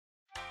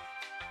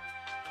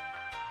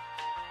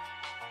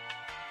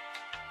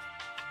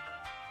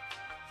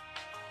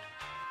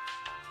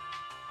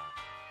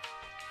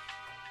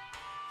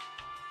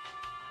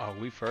Oh,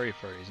 we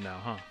furries now,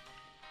 huh?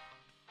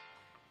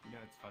 You know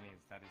what's funny is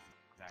that is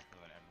exactly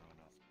what everyone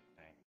else is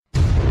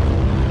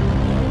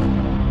saying.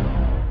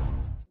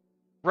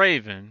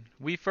 Raven,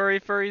 we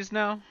furries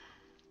now?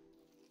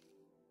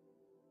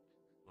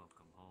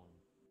 Welcome home.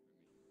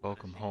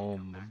 Welcome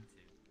home.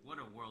 What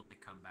a world to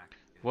come back to.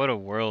 What a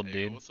world, Hey,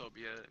 dude. what's up,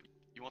 yeah?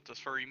 You want this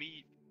furry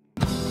meat?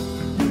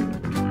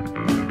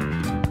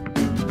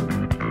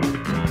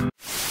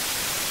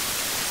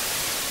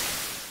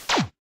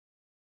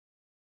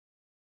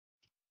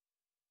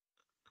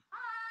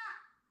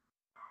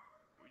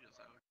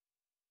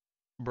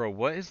 Bro,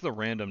 what is the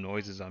random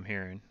noises I'm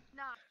hearing?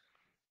 I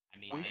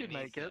mean, We they could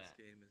made make it.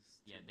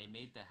 Yeah, they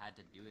made the had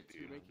to do it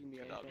You're to making me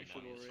That'd be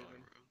uncomfortable, funny as fuck,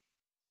 Raven.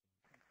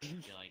 bro. I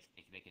feel like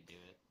they could do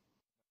it.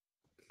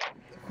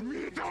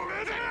 Get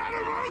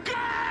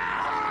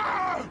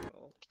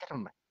out of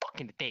my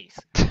fucking face.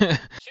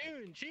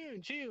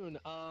 June.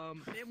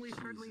 Family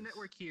Friendly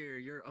Network here.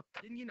 Your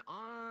opinion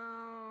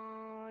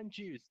on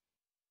Jews.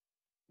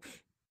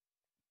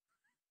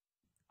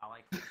 I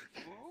like.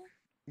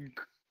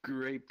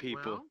 Great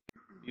people. Well,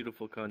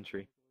 Beautiful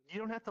country. You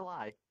don't have to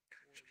lie.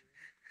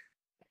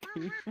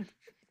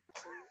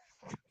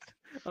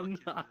 I'm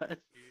not. What?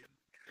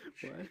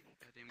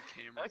 Goddamn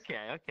camera.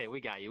 Okay, we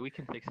got you. We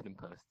can fix it in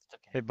post. It's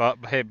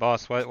okay. Hey,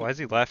 boss, why is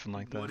he laughing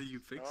like What that? are you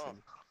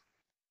fixing?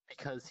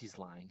 Because he's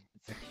lying.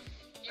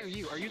 Are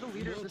you the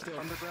leader of this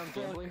underground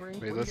gambling ring?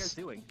 Wait, What are you guys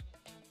doing?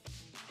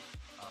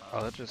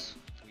 Oh, that just...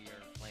 We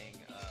are playing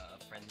a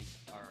friendly,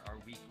 our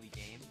weekly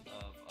game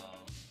of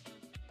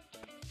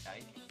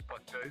dice.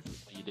 fuck guys.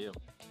 What do you do?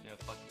 No,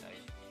 fuck dice.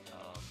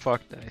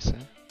 Fuck dice, eh?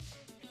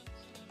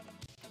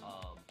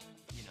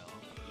 You know,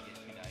 you get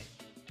two dice,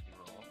 you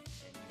roll,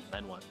 and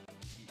Then what?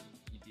 you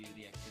do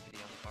the activity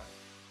on the card.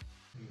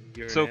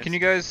 You're So an can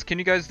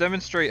you guys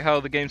demonstrate how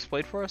the game's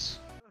played for us?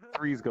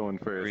 Three's going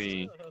first.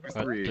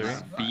 Three.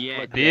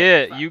 Yeah. Be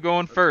it, you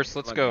going first,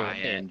 let's go.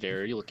 And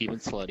Jared, you look even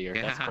sluttier.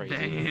 That's crazy.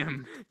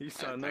 Damn. You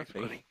saw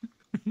nothing.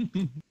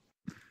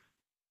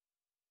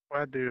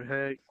 What the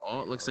heck?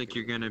 Oh, it looks like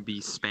you're gonna be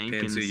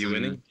spanking. Fancy, you some-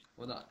 winning?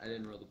 Well, no, I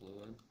didn't roll the blue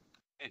one.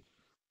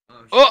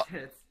 Oh!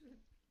 Shit.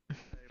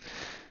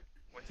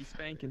 What's he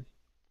spanking?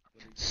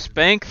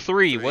 Spank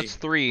 3, Three. what's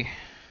 3?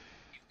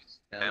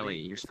 Belly.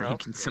 You're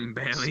spanking some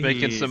belly.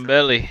 Spanking some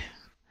belly.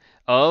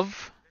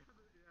 Of?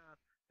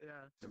 Yeah.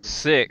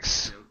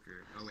 6. Joker.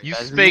 Oh, wait, You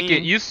That's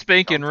spanking, me. you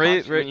spanking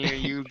right, Touch me or right.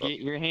 you get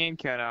your hand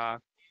cut off.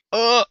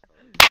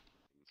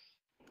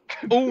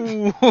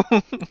 Ooh.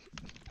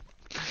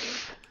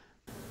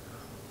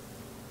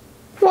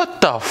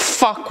 What the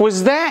fuck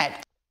was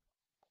that?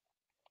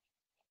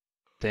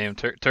 Damn,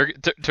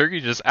 Turkey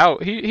just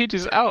out. He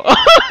just out.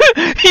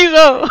 He's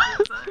out.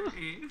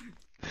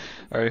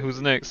 Alright,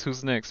 who's next?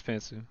 Who's next,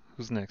 Pantsu?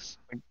 Who's next?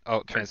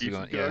 Oh, Pantsu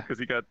going, yeah. Because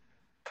he got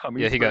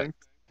tummy Yeah, he got- spanked.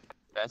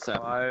 That's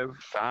a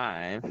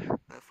 5 A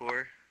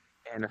 4.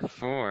 and a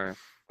 4.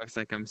 Looks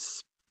like I'm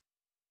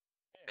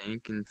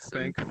spanking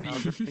some I'll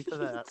just speak to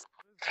that.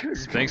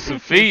 Spank some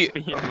feet.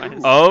 Yeah,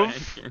 Of?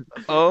 spanking.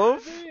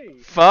 Of?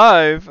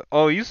 5.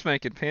 Oh, you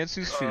spanking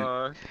Pantsu's feet.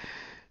 Alright.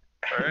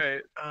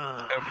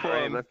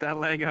 Alright, lift that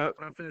leg up.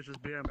 When I finish this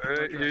beer, I'm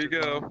Alright, here you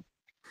go.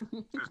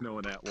 There's no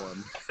one at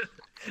one.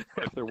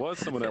 If there was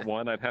someone at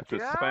one, I'd have to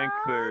spank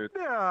their.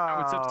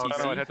 What's up, Oh,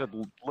 TC? no, I'd have to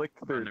lick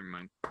Oh, their. never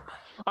mind.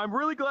 I'm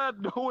really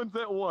glad no one's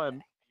at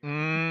one.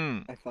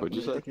 Mmm. What'd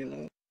you say?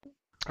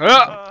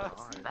 Ah!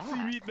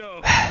 See,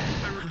 no.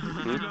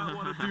 I really do not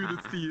want to do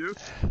this to you.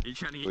 Are you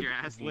trying to get your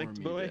ass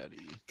licked, boy?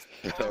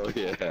 Oh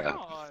yeah. God.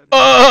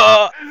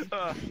 Ah!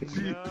 Oh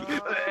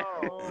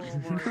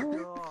my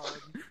god.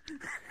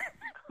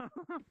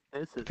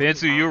 This is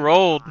Pantsu, you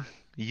rolled.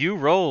 You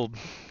rolled.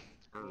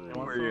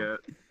 Where you at?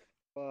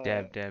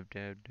 Dab, dab,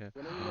 dab, dab.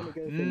 When are you gonna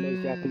go send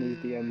those Japanese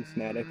DMs,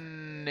 Matic?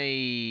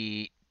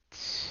 Nate.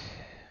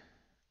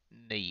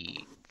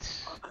 Nate.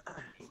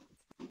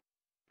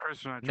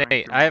 Person I drank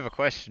Nate, too I have a much.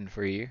 question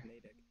for you.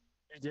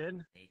 You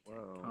did?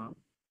 Whoa.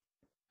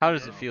 How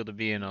does it feel to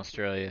be in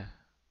Australia?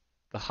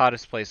 The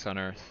hottest place on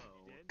earth.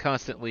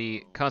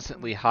 Constantly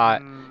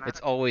hot. It's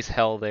always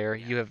hell there.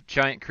 You have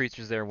giant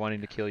creatures there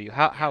wanting to kill you.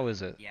 How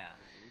is it? Yeah.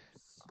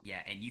 Yeah,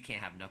 and you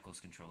can't have Knuckles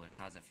controller.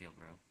 How's that feel,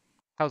 bro?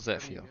 How's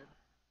that feel?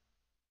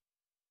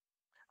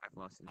 I've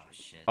lost it. Oh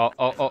shit.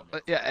 Oh,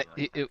 yeah,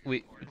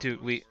 we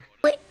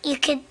What you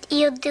could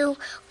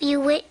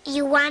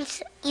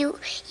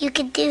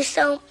do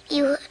so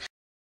you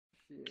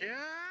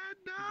God,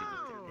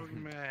 no,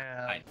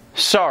 man.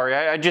 Sorry,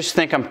 I just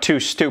think I'm too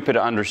stupid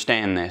to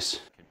understand this.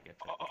 Could get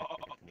the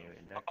new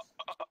index.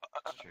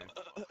 That's true.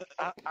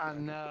 I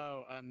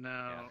know.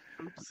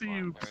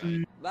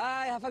 Oopsie.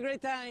 Bye, have a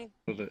great time.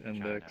 The Trying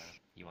index. to-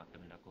 You want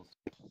them Knuckles?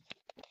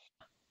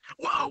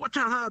 Whoa, watch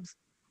out, Hubs.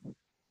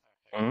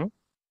 Hmm?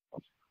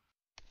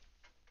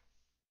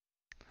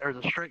 There's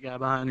a straight guy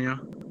behind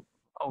you.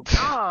 Oh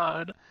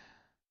God.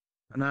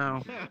 I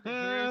know.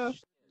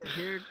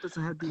 Hair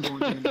doesn't have to be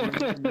long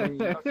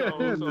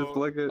anymore. Just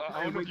like it.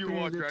 I don't know if you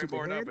watch Dragon Ball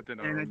or not, but then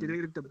and I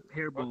deleted the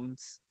hair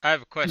bones. I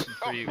have a question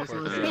for you, Just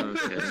wanna 4K.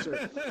 say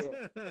extra-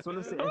 yeah, just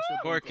wanna say extra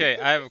 4K,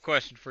 I have a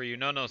question for you.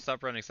 No,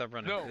 stop running, stop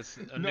running. No, This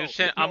is a no, news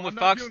channel. no, I'm with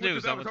not Fox dealing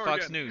News. this I'm with avatar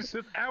Fox again. News.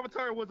 The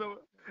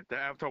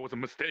avatar was a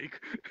mistake.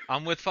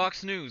 I'm with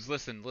Fox News.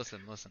 Listen.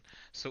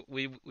 So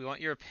we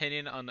want your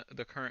opinion on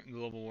the current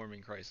global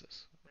warming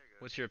crisis.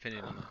 What's your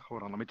opinion on that?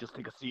 Hold on, let me just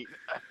take a seat.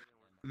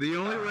 The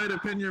only right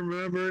opinion,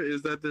 remember,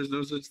 is that there's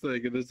no such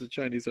thing, and there's a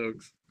Chinese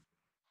hoax.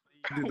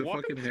 Dude, the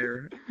fucking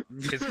hair.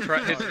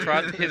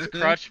 His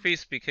crotch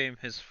piece became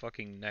his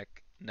fucking neck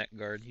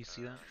guard. You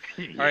see that?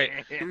 All right.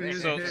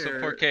 So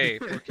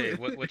 4K.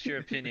 What's your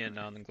opinion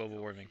on global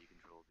warming?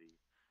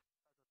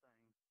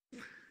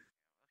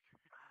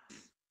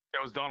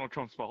 That was Donald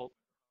Trump's fault.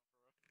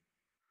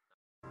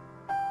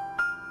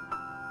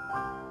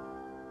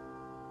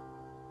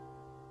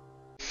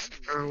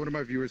 One of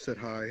my viewers said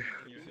hi.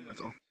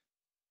 That's all.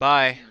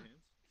 Bye.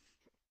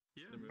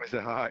 I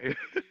said hi.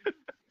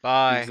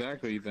 Bye.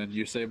 Exactly, then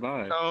you say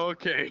bye.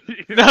 Okay.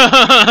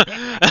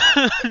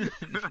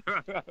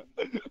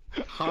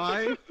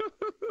 Hi.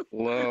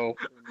 Low.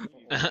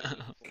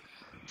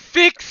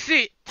 Fix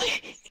it!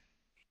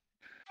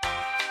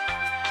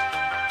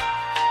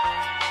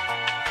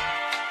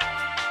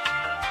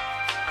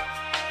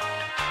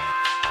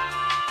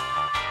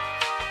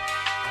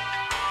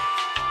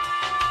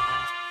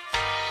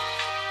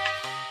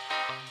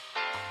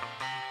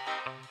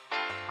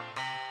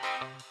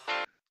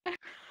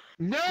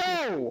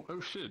 No! Oh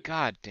shit.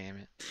 God damn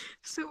it.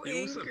 So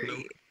Yo, what's up,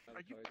 angry.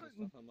 Are you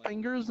putting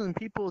fingers in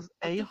people's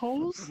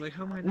a-holes? Like,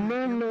 how am I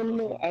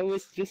No. I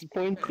was just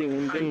pointing,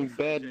 and then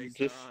Bad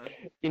just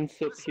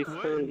insert his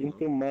hole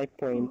into my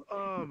point.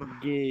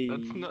 Gay.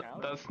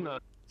 That's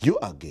not. You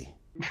are gay.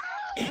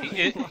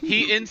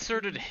 He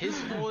inserted his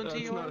hole into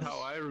That's yours? not how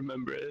I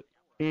remember it.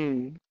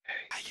 Hmm.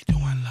 How you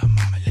doing, little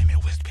mama? Let me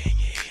whisper in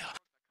your ear.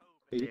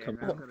 Hey, you come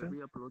up.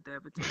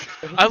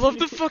 I love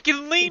the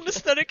fucking lean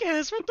aesthetic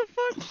has. What the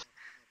fuck?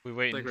 We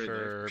waiting Like right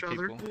for there.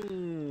 people.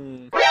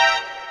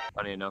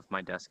 Funny enough,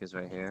 my desk is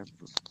right here.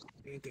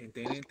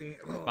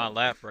 My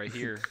lap right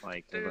here.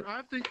 Like, it Dude, look-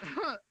 I think,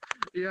 it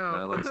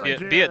yeah. looks Yeah,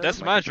 like Bia, that's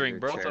like my your drink,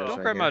 bro. chairs Don't right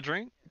grab here. my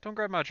drink. Don't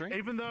grab my drink.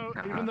 Even though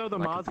Uh-huh. the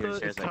My Mazda computer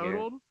is chairs right here.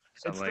 totaled,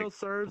 So it I'm like, still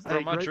serves Bro,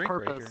 a my great drink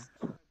right purpose.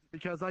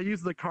 Because I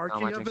use the car Oh,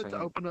 key my of drink's it right to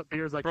here. open up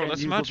beers I Bro, can't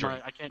that's use my with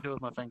drink. I can't do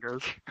with my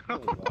fingers. My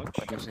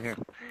drink's right here.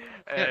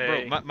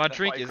 Yeah, bro, my That's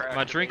drink why is crack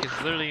my drink is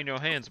literally in your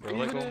hands, bro.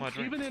 Let go of my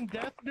drink. Even in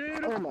death,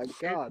 dude. Oh my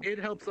god. It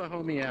helps a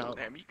homie out.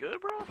 Damn, you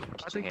good, bro? I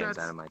Get think your hands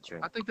that's out of my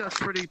drink. I think that's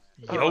pretty.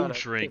 Yo, poetic.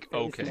 drink. His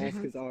Okay.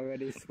 mask is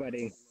already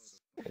sweating.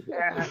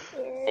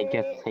 Hey,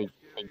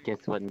 guess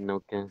what,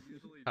 Noka?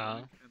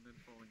 Huh?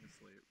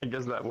 I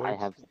guess that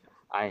works.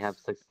 I have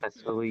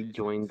successfully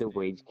joined the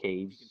wage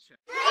cage.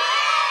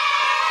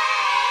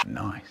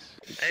 Nice.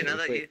 Hey, now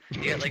that you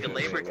get like a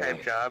labor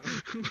type job,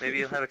 maybe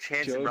you'll have a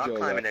chance in rock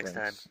climbing next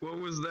time. What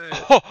was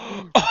that?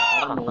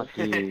 Oh,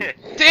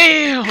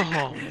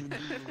 damn!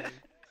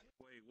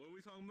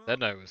 That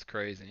night was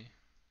crazy.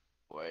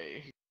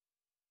 Wait.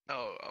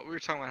 Oh, we were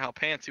talking about how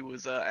Pantsy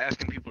was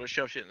asking people to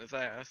shove shit in his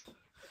ass.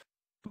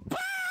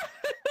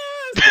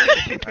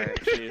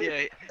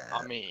 Yeah,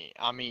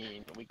 I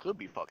mean, we could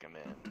be fucking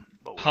men.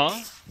 But Huh?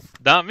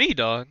 Not me,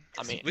 dog.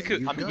 I mean, we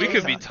could I mean, we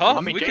could be tall.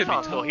 I mean, We could be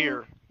Jason's still tall.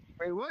 here.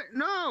 Wait, what?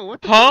 No,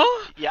 what the Huh?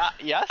 Yeah, I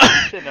see you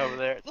sitting over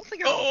there. Don't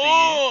think I don't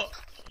Oh! see you.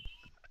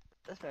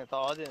 This man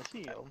thought I didn't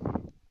see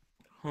him.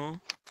 Huh?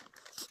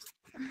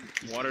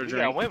 Water We got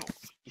drink. women.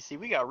 You see,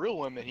 we got real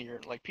women here,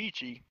 like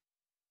Peachy,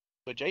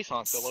 but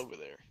Jason's still over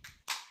there.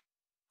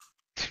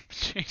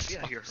 We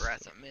out here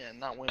harassing men,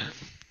 not women.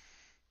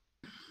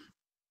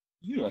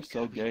 You are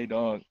so gay,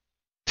 dog.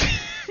 I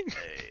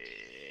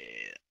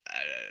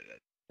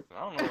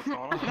don't know what's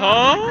going on.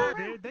 Huh?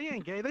 Dude, they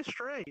ain't gay. They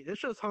straight.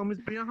 It's just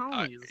homies being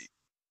homies.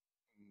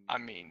 I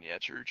mean, yeah,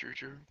 true.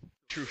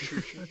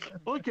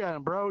 Look at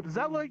him, bro. Does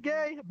that look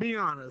gay? Be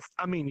honest.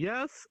 I mean,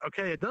 yes.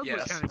 Okay, it does Yes,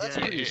 look kind of that's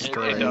gay. what you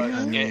straight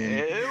does.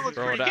 It looks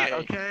Bro, pretty that- gay.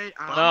 Okay.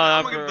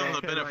 I'm gonna bro. give them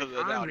the benefit of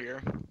the doubt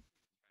here.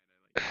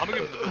 I'm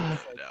gonna give them the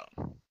benefit of the doubt.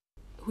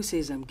 Who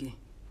says I'm gay?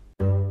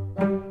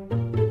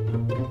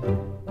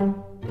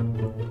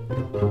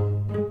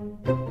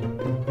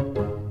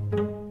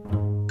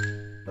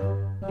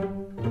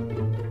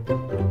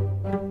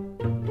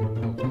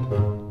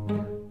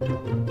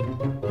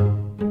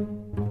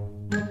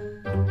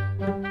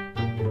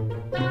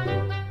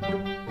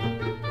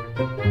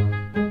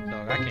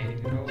 Dog, I can't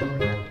even go over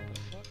there.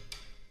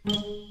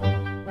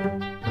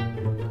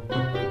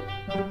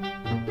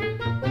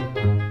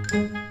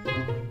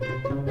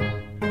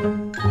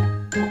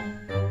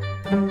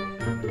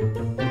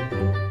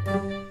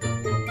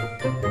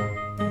 What the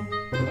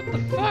fuck? What the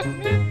fuck,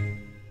 man?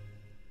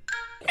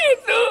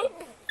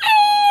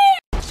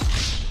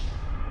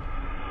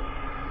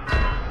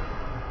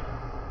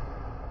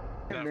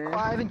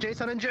 Clive and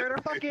Jason and Jared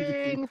are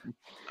fucking.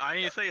 I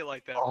ain't say it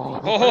like that.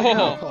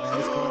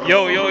 Oh.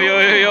 Yo.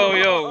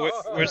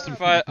 Where's the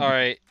 5? All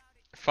right,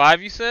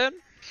 5 you said?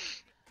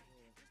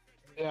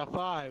 Yeah,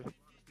 5.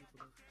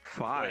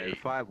 Five.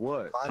 Five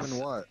what? 5 and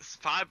what?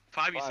 5.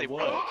 You say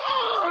what?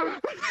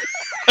 what?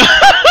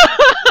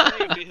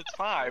 It's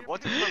 5.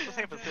 What's it supposed to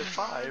say if it says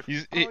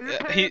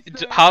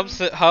 5?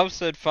 Hobbs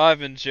said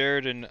 5 and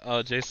Jared and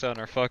Jason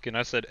are fucking.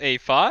 I said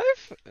A5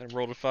 and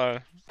rolled a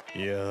 5.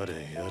 Yare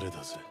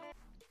だぜ.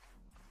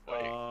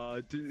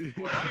 Dude.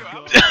 Why are you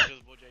out there,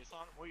 invisible Jason?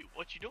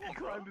 What you doing,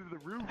 bro? Climbed into the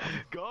roof.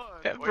 He's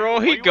gone. Yeah, bro,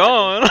 he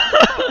gone.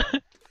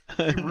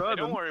 Hey,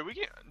 don't worry, we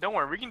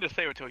can just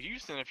stay until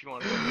Houston if you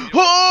want to.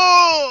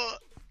 Oh!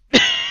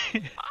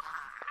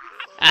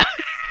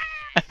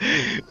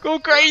 Go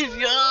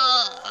crazy!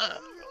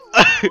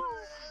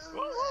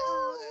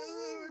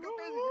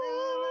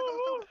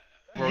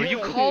 Bro, you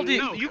called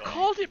it. You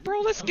called it,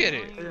 bro. Let's get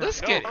it.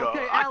 Let's get it.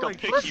 Okay,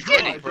 Alex, Let's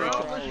get it,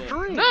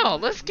 bro. No,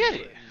 let's get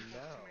it.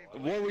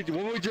 What we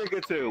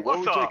drinking to?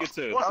 What's up? What's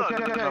up?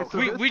 Okay,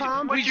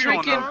 so We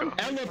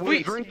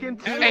drinking.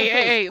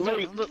 Hey,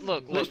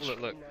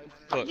 look.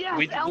 Yes,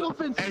 We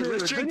elephants, Hey, dude.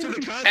 let's drink to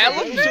the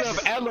Elephants? conservation of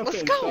elephants,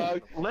 Let's go.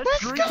 dog. Let's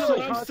drink go. to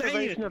the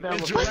conservation of And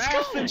elephants.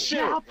 giraffes and shit.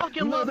 Yeah, I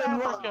fucking love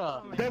them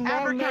Africa. Them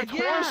long-necked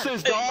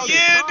horses, dog.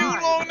 Yeah,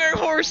 dude, long-necked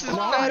horses,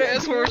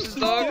 fat-ass horses,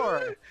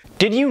 dog.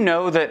 Did you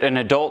know that an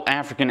adult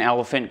African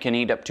elephant can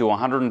eat up to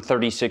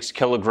 136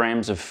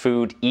 kilograms of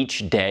food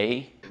each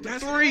day?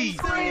 That's 3,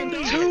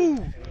 2,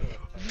 1.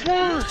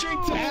 Let's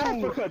drink to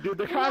Africa, dude.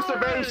 The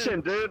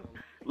conservation, dude.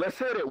 Let's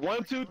hit it.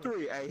 1, 2,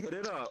 3. Hey, hit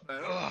it up.